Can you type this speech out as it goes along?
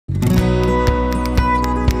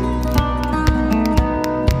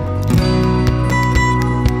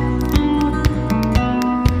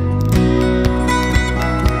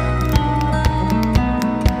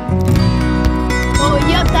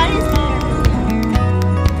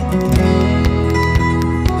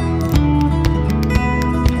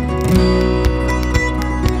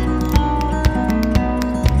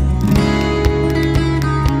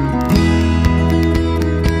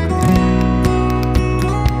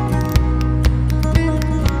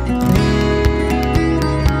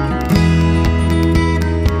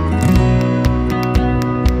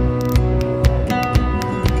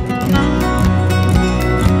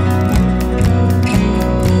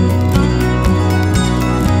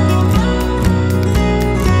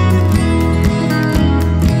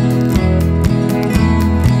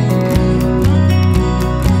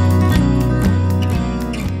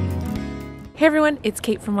It's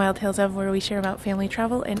Kate from Wild Tales of, where we share about family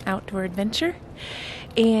travel and outdoor adventure.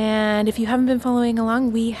 And if you haven't been following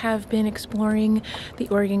along, we have been exploring the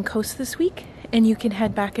Oregon coast this week, and you can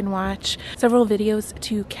head back and watch several videos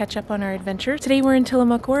to catch up on our adventure. Today we're in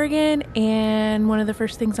Tillamook, Oregon, and one of the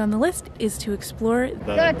first things on the list is to explore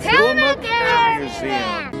the Tillamook Air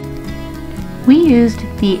Museum. We used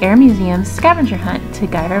the Air Museum's scavenger hunt to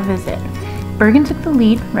guide our visit. Bergen took the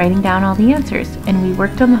lead, writing down all the answers, and we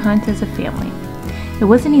worked on the hunt as a family. It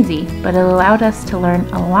wasn't easy, but it allowed us to learn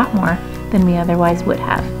a lot more than we otherwise would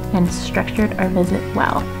have, and structured our visit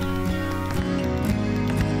well.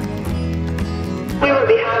 We will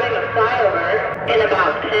be having a flyover in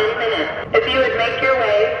about 10 minutes. If you would make your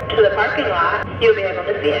way to the parking lot, you'll be able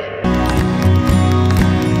to see it.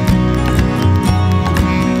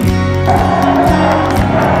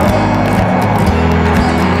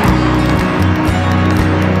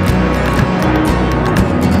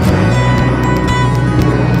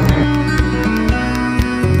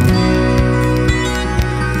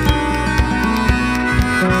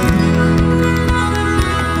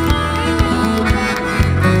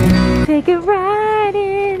 Take it right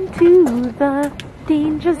into the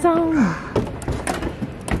danger zone.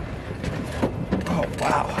 Oh,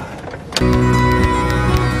 wow.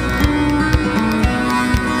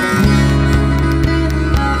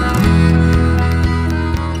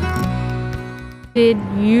 Did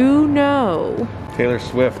you know Taylor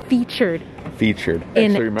Swift featured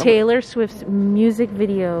in Taylor Swift's music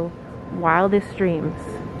video, Wildest Dreams?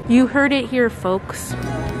 You heard it here, folks.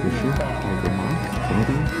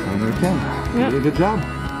 Yep. Good job.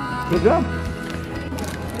 Good job.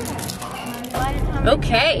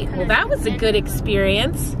 Okay, well that was a good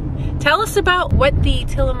experience. Tell us about what the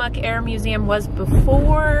Tillamook Air Museum was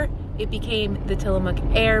before it became the Tillamook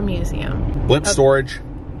Air Museum. Blimp storage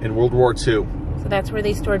in World War II. So that's where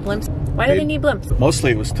they stored blimps. Why do they need blimps?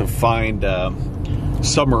 Mostly it was to find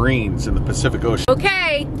submarines in the Pacific Ocean.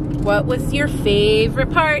 Okay, what was your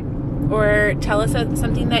favorite part? Or tell us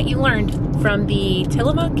something that you learned from the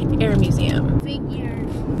Tillamook Air Museum. Figures.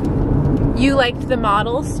 You liked the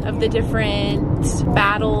models of the different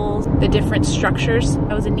battles, the different structures.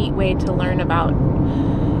 That was a neat way to learn about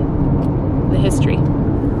the history.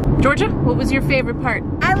 Georgia, what was your favorite part?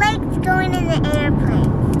 I liked going in the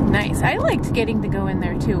airplane. Nice. I liked getting to go in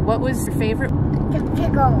there too. What was your favorite? The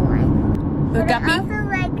big old one. The guppy? I also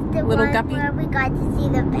liked the little one guppy? where we got to see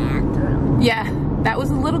the bathroom. Yeah, that was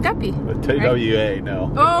a little guppy. The TWA, right?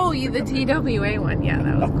 No. Oh, the TWA one. Yeah,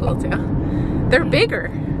 that was cool too. They're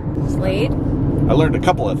bigger. Slade? I learned a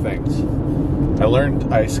couple of things.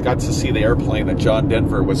 I got to see the airplane that John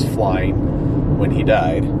Denver was flying when he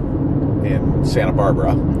died in Santa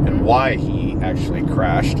Barbara, and why he actually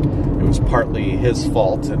crashed. It was partly his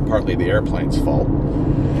fault and partly the airplane's fault.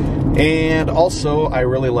 And also, I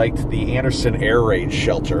really liked the Anderson Air Raid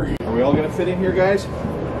shelter. Are we all gonna fit in here, guys?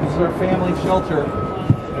 This is our family shelter.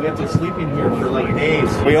 We have to sleep in here for like days.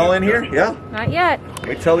 We all in here? Yeah? Not yet.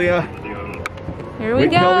 Wait till the Here we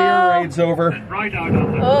go. till the air raid's over.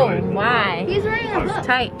 Oh my. He's wearing a book.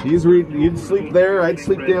 Tight. You'd sleep there, I'd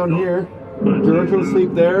sleep down here. George will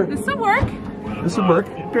sleep there. This will work. This would work.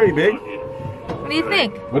 Very big. What do you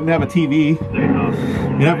think? Wouldn't have a TV.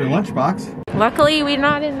 You'd have your lunchbox. Luckily, we're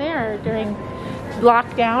not in there during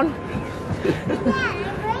lockdown.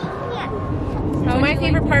 So my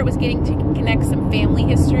favorite part was getting to connect some family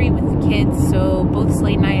history with the kids. So both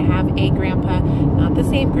Slade and I have a grandpa, not the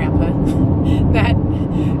same grandpa, that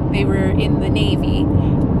they were in the Navy.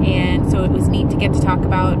 And so it was neat to get to talk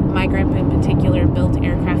about, my grandpa in particular built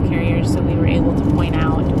aircraft carriers, so we were able to point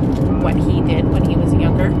out what he did when he was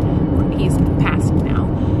younger. He's passed now.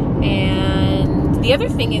 And the other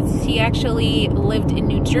thing is he actually lived in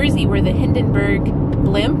New Jersey where the Hindenburg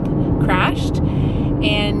blimp crashed,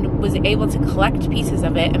 and was able to collect pieces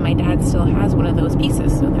of it, and my dad still has one of those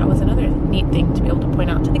pieces, so that was another neat thing to be able to point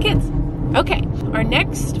out to the kids. Okay, our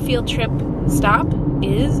next field trip stop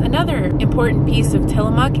is another important piece of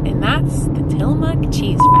Tillamook, and that's the Tillamook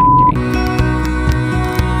Cheese Factory.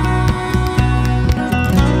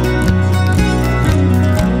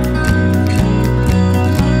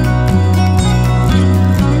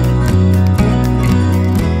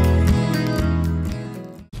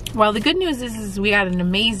 Well, the good news is we got an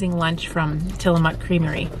amazing lunch from Tillamook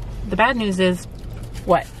Creamery. The bad news is,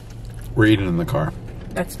 what? We're eating in the car.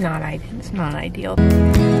 It's not ideal.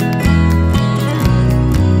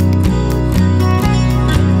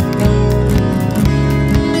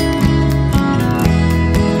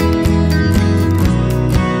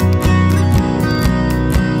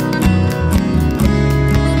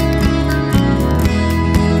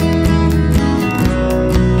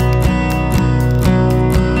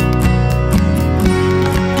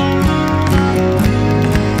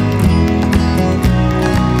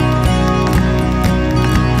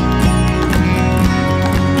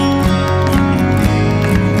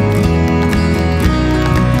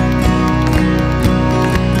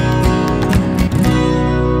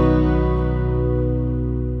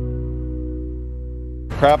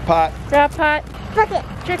 Crab pot. Crab pot. Bucket.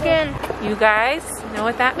 Chicken. You guys know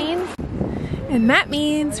what that means? And that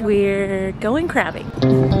means we're going crabbing.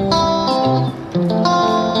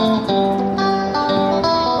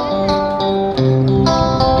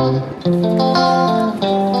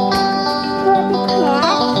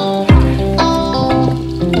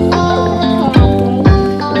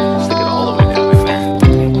 Stick it all the way down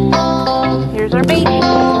in there. Here's our bait.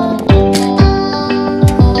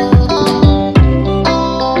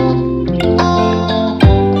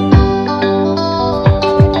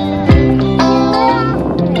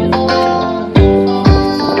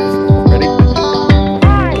 Ready?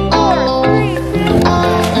 5, 4,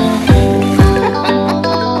 3, 2.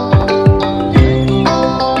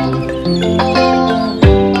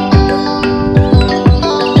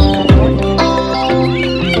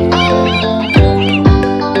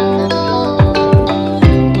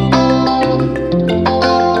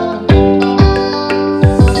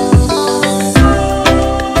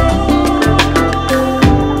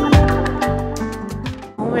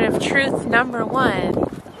 Moment of truth number 1.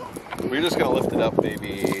 We're just gonna lift it up,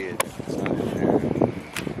 baby. It's not in there.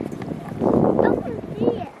 I can see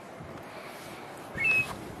it.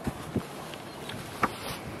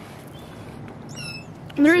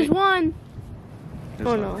 There is one. There's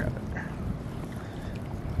Oh, no no. crab.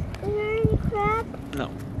 Is there any crab? No.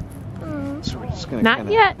 Oh. So we're just gonna Not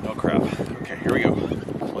kinda- yet. No crab. Okay, here we go.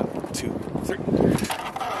 1, 2, 3.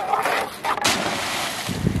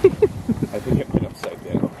 I think it went upside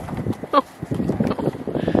down.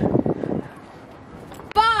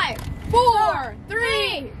 5, 4,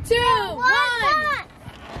 3, 2, 1.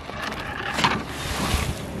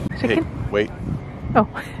 Chicken? Hey, wait. Oh,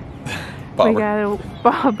 Bobber. we got a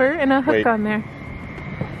bobber and a hook Wait. on there.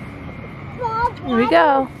 Bob, Here we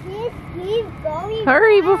go. He's going.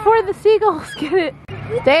 Hurry before the seagulls get it.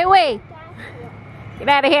 Stay away. Get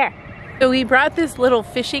out of here. So we brought this little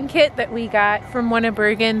fishing kit that we got from one of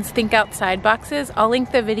Bergen's Think Outside boxes. I'll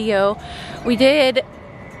link the video. We did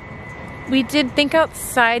Think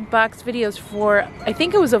Outside box videos for, I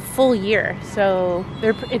think it was a full year. So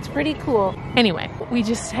it's pretty cool. Anyway, we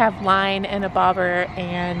just have line and a bobber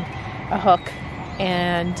and a hook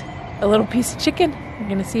and a little piece of chicken. We're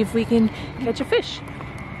gonna see if we can catch a fish.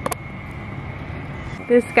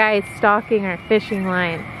 This guy is stalking our fishing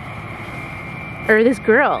line. Or this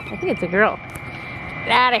girl. I think it's a girl. Get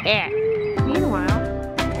out of here. Meanwhile,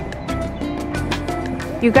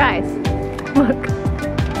 you guys, look.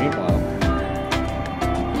 Meanwhile.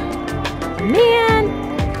 Man,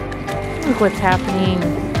 look what's happening.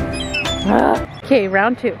 Okay,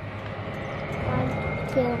 round 2. 1,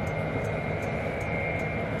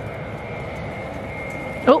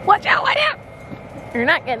 2. Oh, watch out, watch out. You're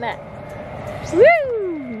not getting that. Woo!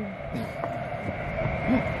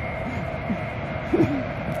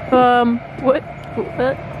 What?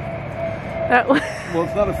 That was. Well,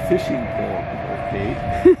 it's not a fishing pole,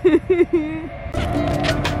 Kate.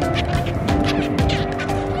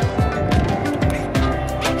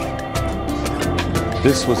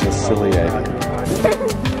 This was a silly idea.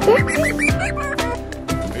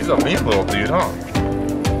 He's a mean little dude, huh?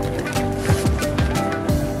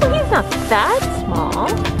 Well, he's not that small.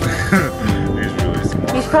 He's really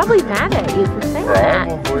small. He's probably mad at you for saying that.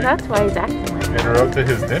 Probably. That's why he's acting like that. Interrupted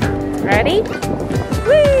his dinner. Ready?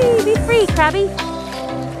 Whee! Be free, Krabby.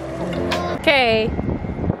 Okay.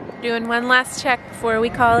 Doing one last check before we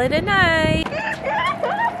call it a night.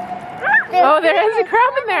 Oh, there is a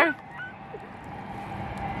crab in there.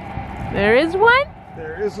 There is one.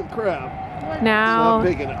 There is a crab. Now, It's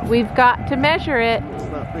not big enough. we've got to measure it. It's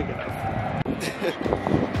not big enough.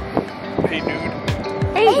 Hey, dude.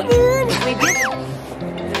 Hey, dude. we did.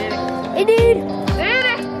 Hey, dude.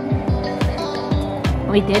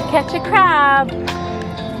 We did catch a crab.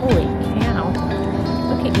 Holy cow.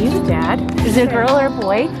 Look at you, Dad. Is it a girl or a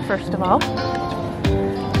boy, first of all?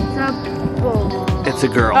 It's a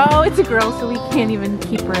girl. Oh, it's a girl, so we can't even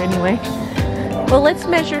keep her anyway. Well, let's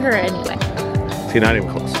measure her anyway. See, not even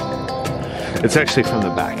close. It's actually from the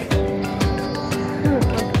back.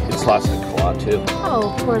 It's lost a claw, too.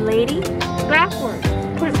 Oh, poor lady. Backwards.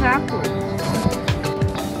 Put it backwards.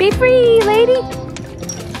 Be free, lady.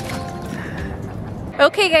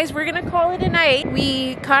 Okay, guys, we're gonna call it a night.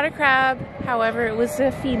 We caught a crab, however, it was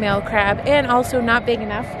a female crab and also not big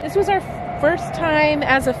enough. This was our first time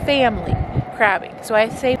as a family crabbing, so I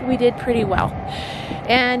say we did pretty well.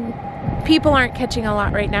 And people aren't catching a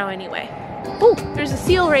lot right now anyway. Oh, there's a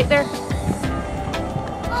seal right there.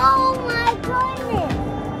 Oh my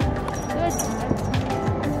goodness.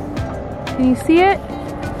 Can you see it?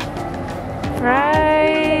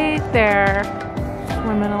 Right there,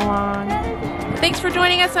 swimming along. thanks for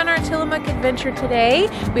joining us on our Tillamook adventure today.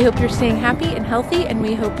 We hope you're staying happy and healthy, and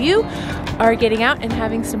we hope you are getting out and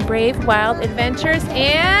having some brave, wild adventures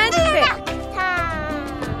and fish.